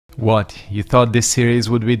What, you thought this series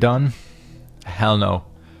would be done? Hell no.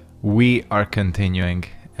 We are continuing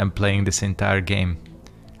and playing this entire game.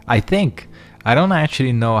 I think. I don't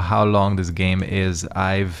actually know how long this game is.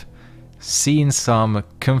 I've seen some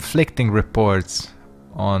conflicting reports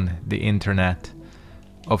on the internet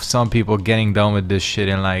of some people getting done with this shit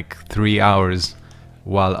in like 3 hours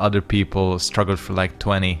while other people struggled for like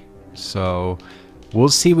 20. So we'll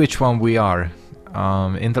see which one we are.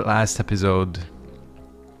 In the last episode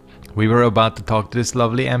we were about to talk to this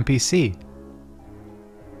lovely NPC.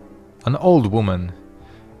 An old woman.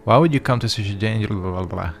 Why would you come to such a danger? Blah, blah,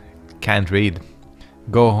 blah. Can't read.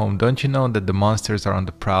 Go home. Don't you know that the monsters are on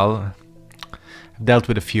the prowl? I've dealt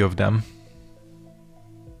with a few of them.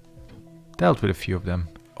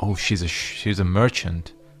 Oh, she's a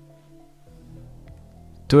merchant.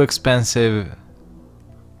 Too expensive.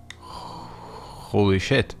 Holy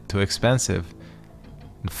shit, too expensive.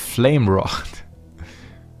 Flame rod.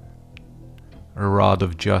 A rod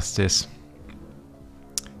of justice.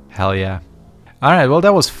 Hell yeah. Alright, well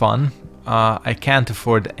that was fun. I can't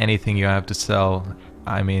afford anything you have to sell.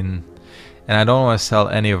 I mean, and I don't want to sell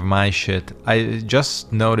any of my shit. I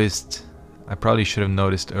just noticed, I probably should have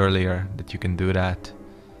noticed earlier that you can do that.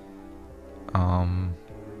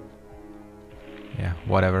 Yeah,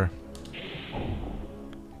 whatever.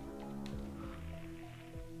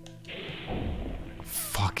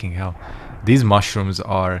 Fucking hell. These mushrooms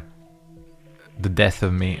are the death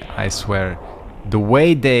of me, I swear. The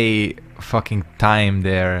way they fucking time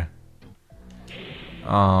their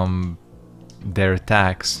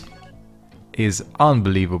attacks is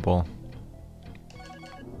unbelievable.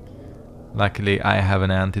 Luckily I have an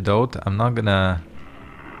antidote. I'm not gonna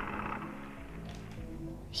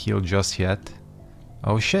heal just yet.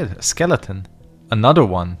 Oh shit, a skeleton. Another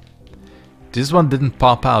one. This one didn't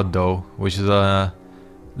pop out though, which is a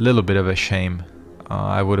little bit of a shame.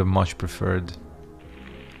 I would have much preferred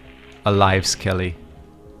a live skelly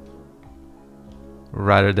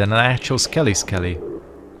rather than an actual skelly.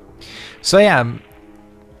 So yeah,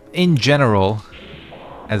 in general,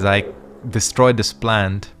 as I destroyed this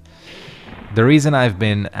plant, the reason I've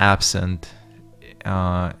been absent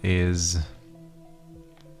is...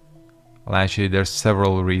 well, actually there's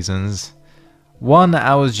several reasons. One,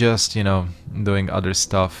 I was just, you know, doing other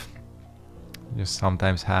stuff. Just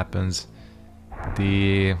sometimes happens.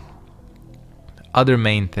 The other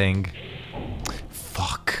main thing...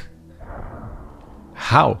 Fuck.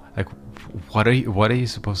 How? Like, what are you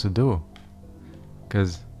supposed to do?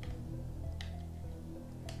 Because...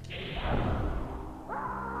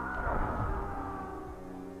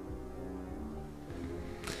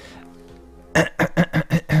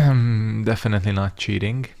 definitely not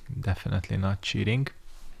cheating. Definitely not cheating.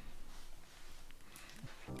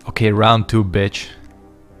 Okay, round 2, bitch.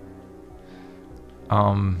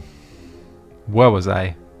 Where was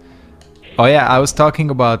I? Oh yeah, I was talking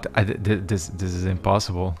about... this is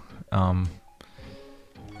impossible.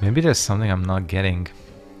 Maybe there's something I'm not getting.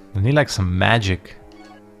 I need like some magic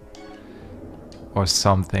or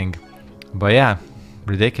something. But yeah,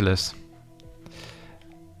 ridiculous.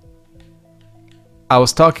 I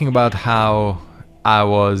was talking about how I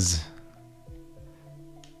was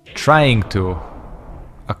trying to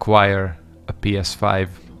acquire a PS5,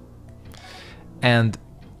 and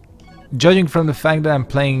judging from the fact that I'm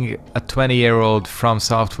playing a 20-year-old From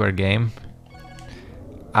Software game,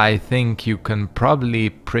 I think you can probably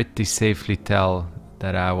pretty safely tell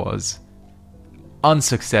that I was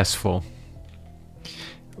unsuccessful.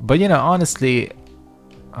 But you know, honestly,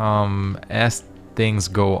 as things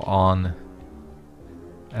go on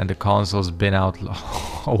and the console's been out...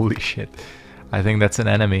 holy shit, I think that's an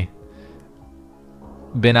enemy.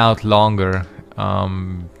 Been out longer,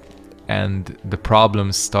 and the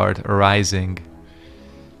problems start arising.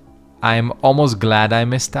 I'm almost glad I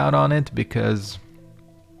missed out on it, because...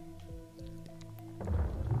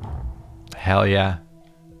 hell yeah.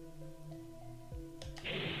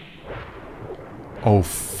 Oh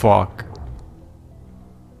fuck.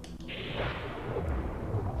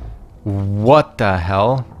 What the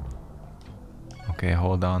hell? Okay,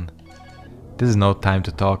 hold on. This is no time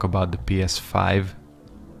to talk about the PS5.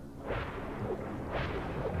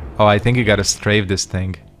 Oh, I think you gotta strafe this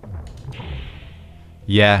thing.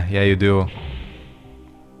 Yeah, you do.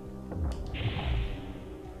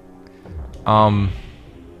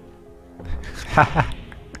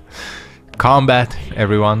 Combat,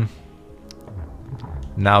 everyone.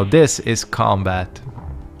 Now this is combat.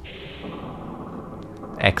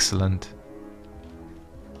 Excellent.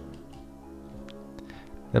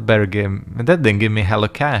 That didn't give me hella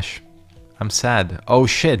cash. I'm sad. Oh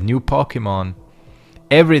shit, new Pokemon.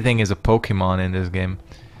 Everything is a Pokemon in this game.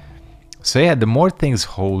 So yeah, the more things,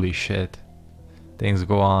 holy shit, things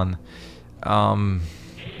go on. I'm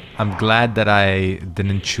glad that I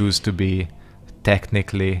didn't choose to be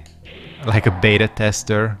technically like a beta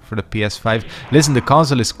tester for the PS5. Listen, the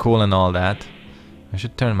console is cool and all that. I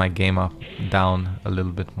should turn my game up down a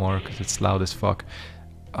little bit more because it's loud as fuck.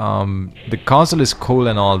 The console is cool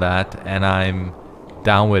and all that, and I'm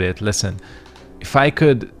down with it. Listen, if I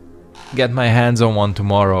could get my hands on one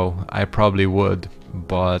tomorrow, I probably would,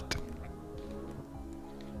 but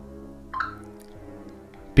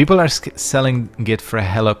people are selling it for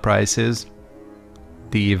hella prices.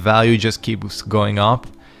 The value just keeps going up,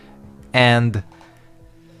 and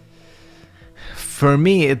for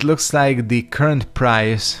me it looks like the current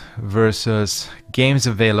price versus games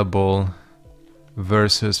available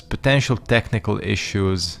versus potential technical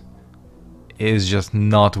issues is just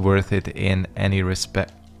not worth it in any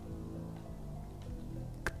respect.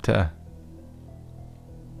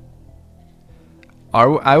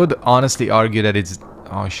 I would honestly argue that it's...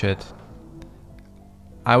 oh shit.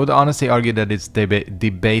 I would honestly argue that it's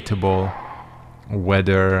debatable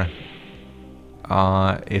whether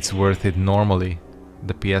it's worth it normally,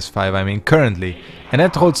 the PS5, I mean currently. And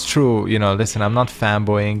that holds true, you know, listen, I'm not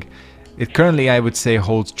fanboying. It currently, I would say,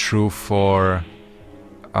 holds true for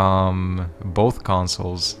both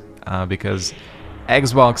consoles, because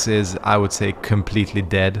Xbox is, I would say, completely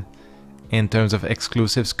dead in terms of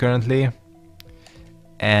exclusives currently.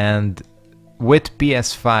 And with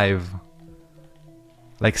PS5,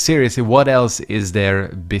 like seriously, what else is there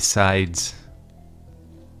besides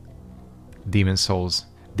Demon's Souls?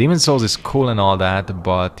 Demon's Souls is cool and all that,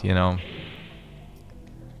 but you know,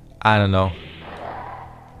 I don't know.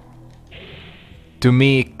 To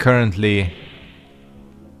me, currently,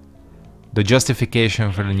 the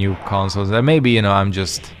justification for the new consoles, and maybe, you know, I'm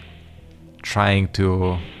just trying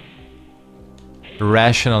to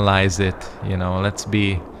rationalize it, you know, let's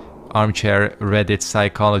be armchair Reddit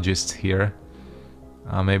psychologists here.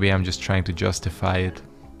 Maybe I'm just trying to justify it.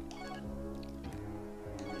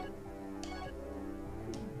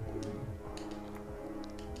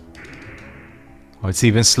 Oh, it's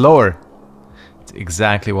even slower. It's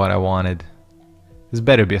exactly what I wanted. This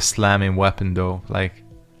better be a slamming weapon though, like...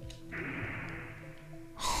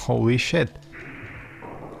 holy shit.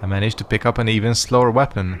 I managed to pick up an even slower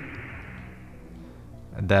weapon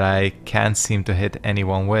that I can't seem to hit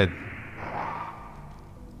anyone with.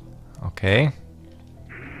 Okay.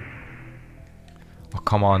 Oh,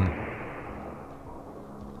 come on.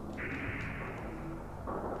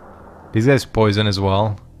 These guys poison as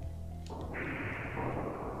well.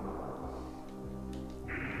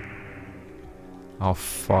 Oh,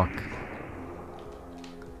 fuck.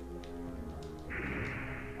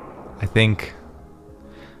 I think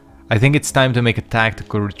it's time to make a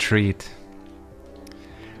tactical retreat.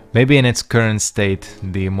 Maybe in its current state,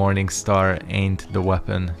 the Morning Star ain't the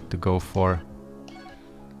weapon to go for.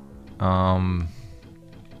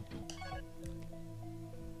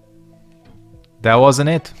 That wasn't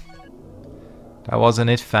it. That wasn't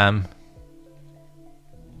it, fam.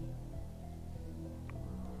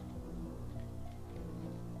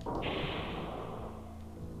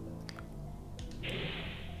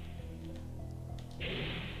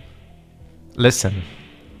 Listen.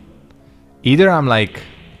 Either I'm like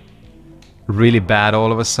really bad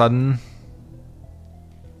all of a sudden,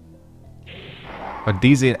 but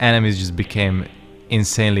these enemies just became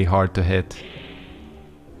insanely hard to hit.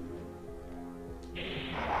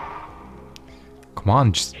 Come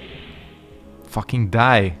on, just fucking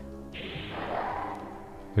die.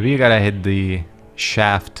 Maybe you gotta hit the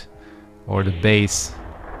shaft or the base.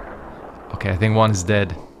 Okay, I think one is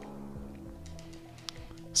dead.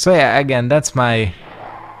 So yeah, again, that's my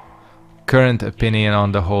current opinion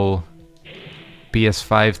on the whole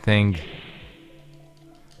PS5 thing.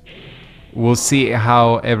 We'll see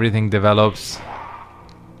how everything develops.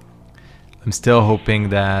 I'm still hoping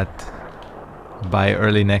that by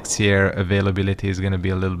early next year availability is going to be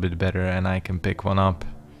a little bit better and I can pick one up,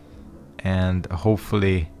 and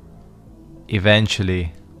hopefully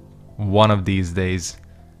eventually one of these days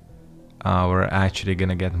we're actually going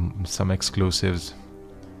to get some exclusives.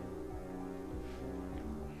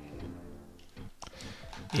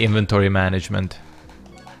 Inventory management.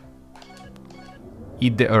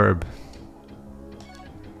 Eat the herb.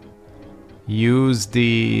 Use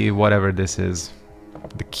the whatever this is,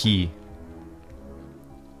 the key.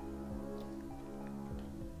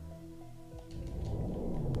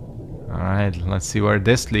 Alright, let's see where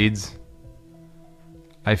this leads.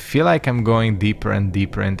 I feel like I'm going deeper and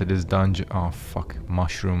deeper into this dungeon. Oh fuck,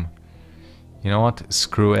 mushroom. You know what?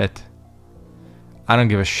 Screw it. I don't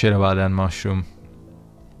give a shit about that mushroom.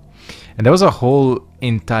 And there was a whole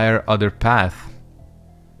entire other path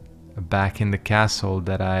back in the castle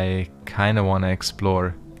that I kind of want to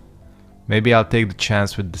explore. Maybe I'll take the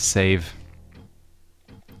chance with the save.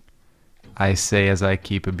 I say as I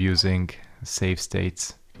keep abusing save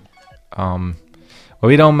states. But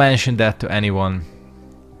we don't mention that to anyone.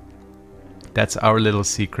 That's our little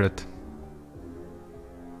secret.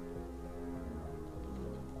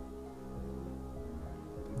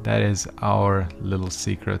 That is our little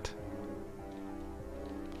secret.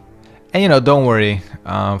 And you know, don't worry,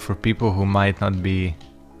 for people who might not be...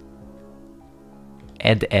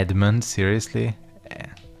 Edmund, seriously?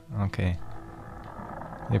 Okay.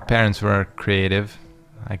 Your parents were creative,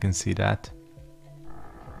 I can see that.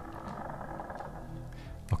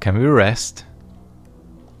 Oh, can we rest?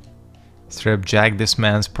 Strip jack this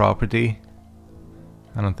man's property?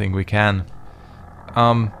 I don't think we can.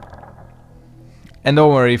 And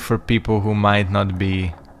don't worry for people who might not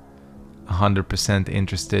be 100%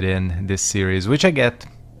 interested in this series, which I get.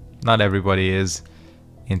 Not everybody is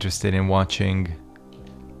interested in watching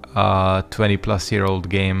a 20-plus-year-old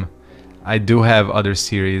game. I do have other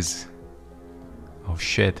series. Oh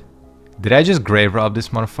shit. Did I just grave rob this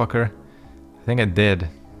motherfucker? I think I did.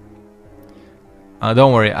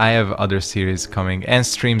 Don't worry, I have other series coming and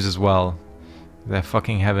streams as well. I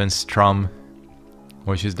fucking haven't Strum,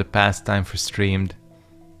 which is the pastime for streamed.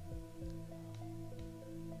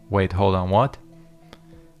 Wait, hold on, what?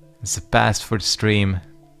 It's a past for the stream.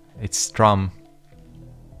 It's Strum.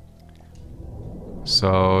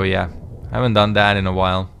 So yeah, I haven't done that in a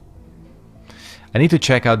while. I need to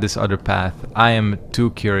check out this other path. I am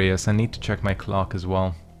too curious. I need to check my clock as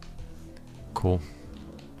well. Cool.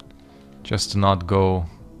 Just to not go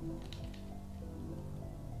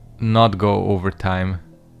overtime.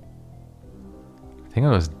 I think it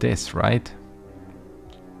was this, right?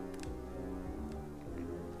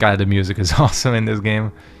 God, the music is awesome in this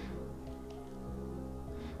game.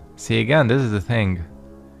 See, again, this is the thing.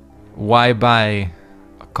 Why buy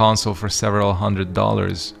a console for several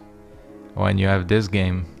 $100s when you have this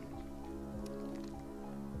game?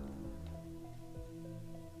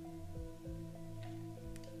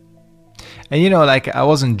 And you know, like, I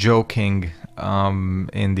wasn't joking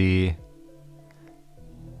in the...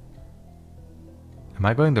 Am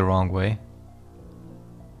I going the wrong way?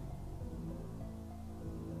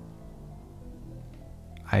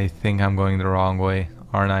 I think I'm going the wrong way,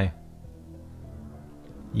 aren't I?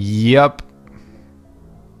 Yup.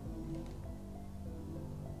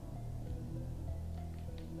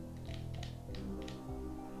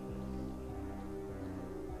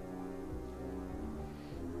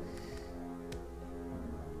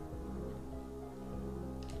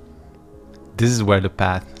 This is where the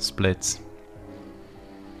path splits.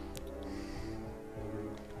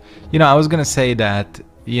 You know, I was gonna say that,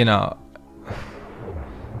 you know,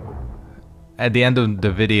 at the end of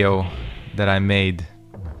the video that I made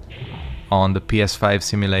on the PS5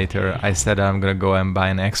 simulator, I said I'm gonna go and buy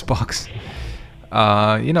an Xbox.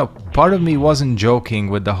 You know, part of me wasn't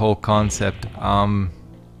joking with the whole concept.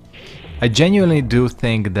 I genuinely do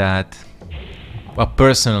think that, well,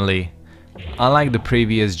 personally, unlike the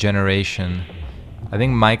previous generation, I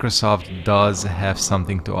think Microsoft does have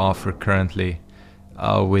something to offer currently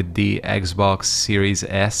with the Xbox Series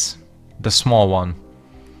S, the small one.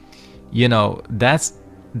 You know, that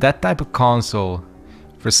type of console,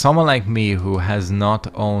 for someone like me who has not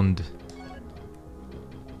owned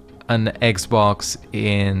an Xbox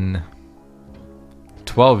in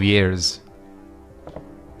 12 years,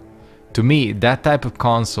 to me, that type of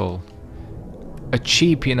console, a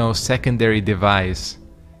cheap, you know, secondary device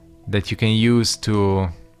that you can use to...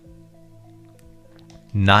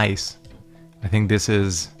 Nice. I think this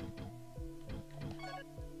is...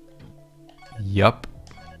 Yup.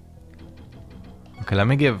 Okay, let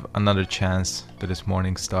me give another chance to this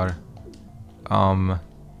Morning Star. A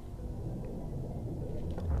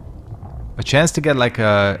chance to get like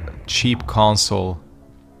a cheap console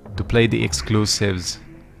to play the exclusives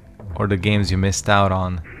or the games you missed out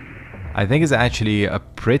on, I think is actually a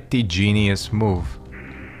pretty genius move.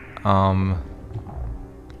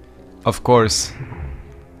 Of course,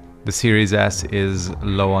 the Series S is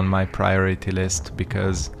low on my priority list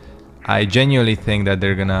because I genuinely think that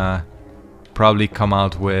they're gonna probably come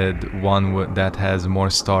out with one that has more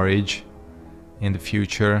storage in the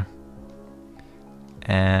future,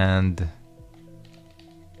 and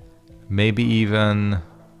maybe even,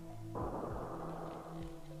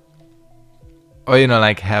 or you know,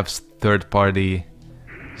 like have third-party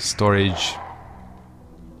storage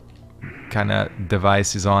kind of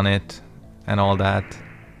devices on it and all that.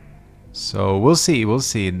 So we'll see, we'll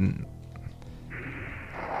see.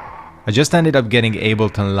 I just ended up getting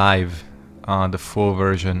Ableton Live, the full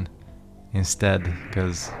version instead,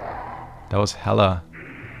 because that was hella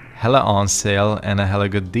on sale and a hella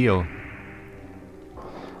good deal.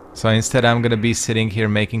 So instead I'm gonna be sitting here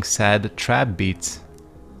making sad trap beats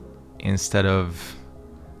instead of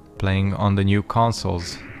playing on the new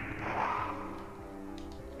consoles.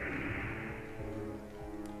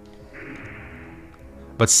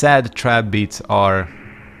 But sad trap beats are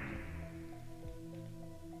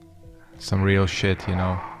some real shit, you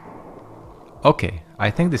know. Okay,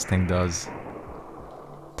 I think this thing does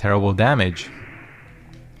terrible damage.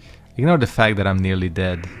 Ignore the fact that I'm nearly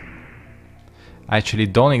dead. Actually,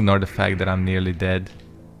 don't ignore the fact that I'm nearly dead.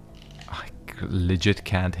 I legit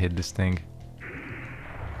can't hit this thing.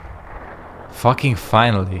 Fucking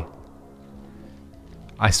finally.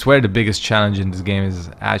 I swear the biggest challenge in this game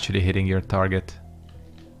is actually hitting your target.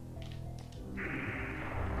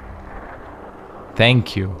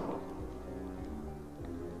 Thank you.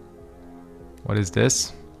 What is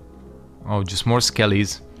this? Oh, just more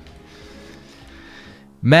skellies.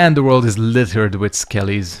 Man, the world is littered with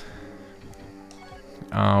skellies.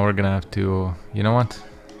 We're gonna have to... You know what?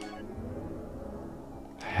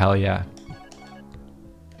 Hell yeah.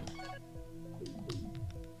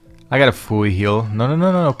 I got a Fui heal.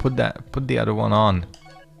 No. Put the other one on.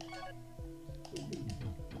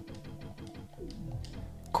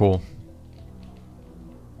 Cool.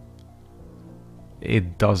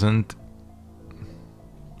 It doesn't...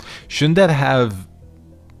 Shouldn't that have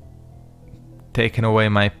taken away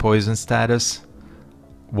my poison status?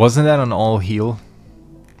 Wasn't that an all heal?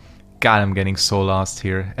 God, I'm getting so lost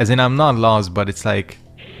here. As in, I'm not lost, but it's like...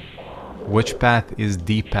 Which path is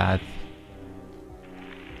the path?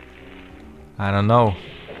 I don't know.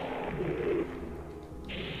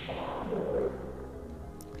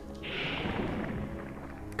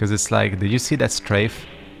 Because it's like, did you see that strafe?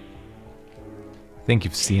 I think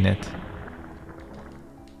you've seen it.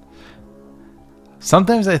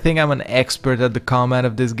 Sometimes I think I'm an expert at the combat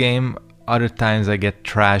of this game. Other times I get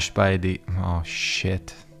trashed by the... Oh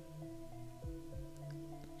shit.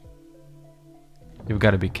 You've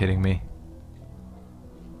got to be kidding me.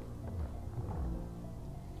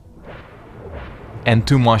 And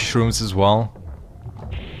 2 mushrooms as well.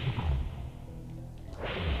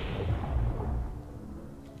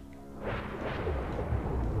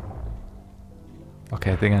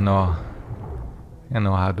 Okay, I think I know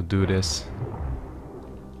how to do this.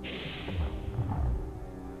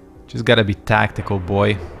 Just gotta be tactical,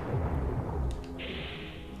 boy.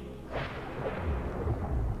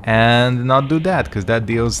 And not do that, because that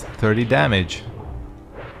deals 30 damage.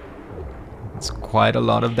 It's quite a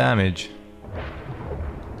lot of damage.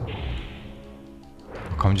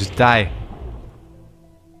 Come, just die.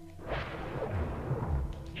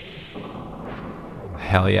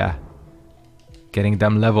 Hell yeah. Getting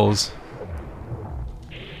them levels.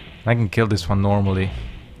 I can kill this one normally.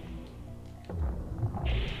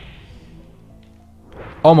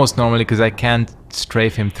 Almost normally, because I can't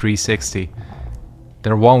strafe him 360.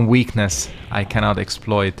 Their one weakness I cannot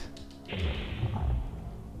exploit.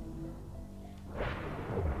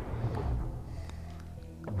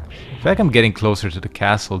 I feel like I'm getting closer to the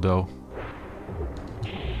castle though.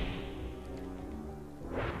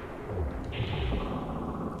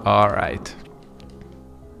 Alright.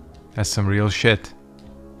 That's some real shit.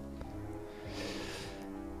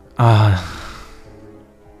 Why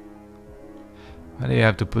do you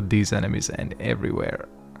have to put these enemies in everywhere?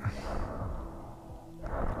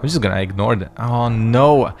 I'm just gonna ignore them. Oh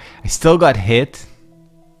no! I still got hit?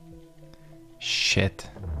 Shit.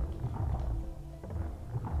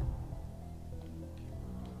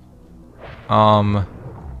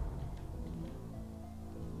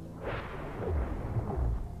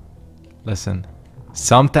 Listen.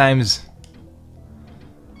 Sometimes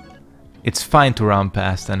it's fine to run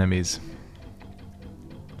past enemies.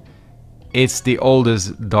 It's the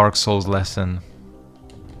oldest Dark Souls lesson.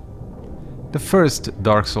 The first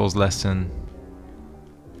Dark Souls lesson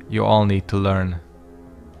you all need to learn.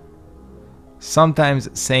 Sometimes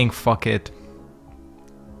saying fuck it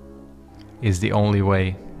is the only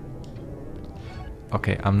way.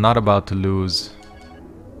 Okay, I'm not about to lose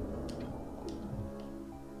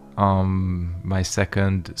my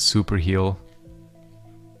second super heal.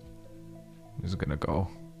 I'm just gonna go.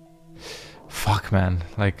 Fuck, man,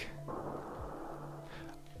 like...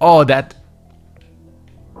 Oh, that...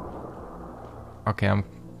 Okay,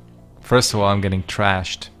 first of all, I'm getting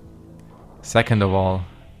trashed. Second of all,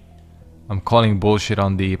 I'm calling bullshit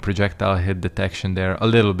on the projectile hit detection there a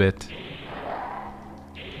little bit.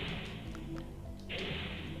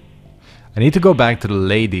 I need to go back to the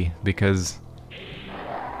lady, because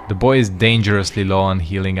The boy is dangerously low on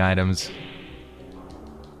healing items.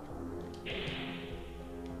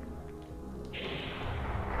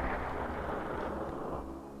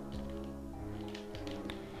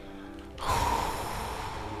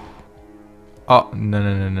 Oh,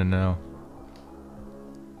 no.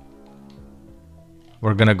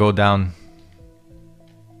 We're gonna go down.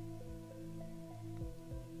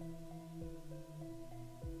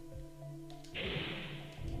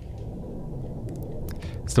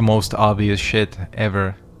 It's the most obvious shit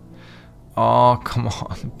ever. Oh, come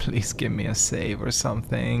on. Please give me a save or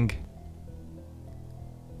something.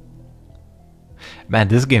 Man,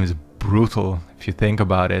 this game is brutal if you think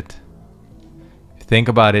about it. Think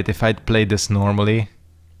about it, if I'd played this normally.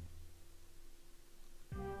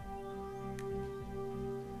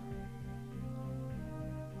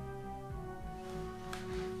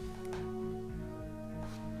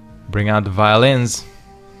 Bring out the violins.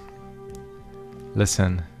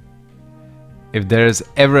 Listen, if there's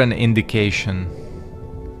ever an indication,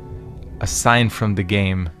 a sign from the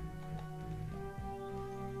game,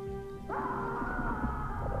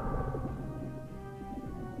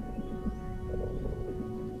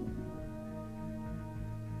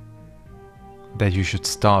 that you should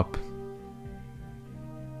stop,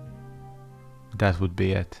 that would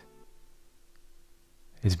be it.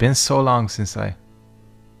 It's been so long since I...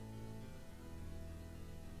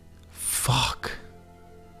 Fuck.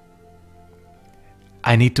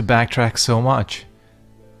 I need to backtrack so much.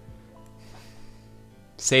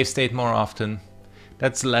 Save state more often.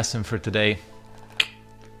 That's the lesson for today.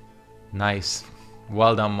 Nice.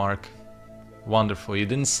 Well done, Mark. Wonderful. You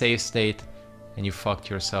didn't save state and you fucked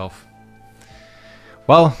yourself.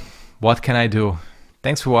 Well, what can I do?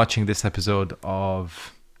 Thanks for watching this episode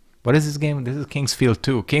of... What is this game? This is Kingsfield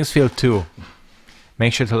 2. Kingsfield 2.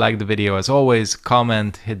 Make sure to like the video as always,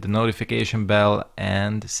 comment, hit the notification bell,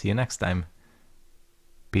 and see you next time.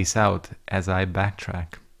 Peace out as I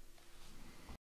backtrack.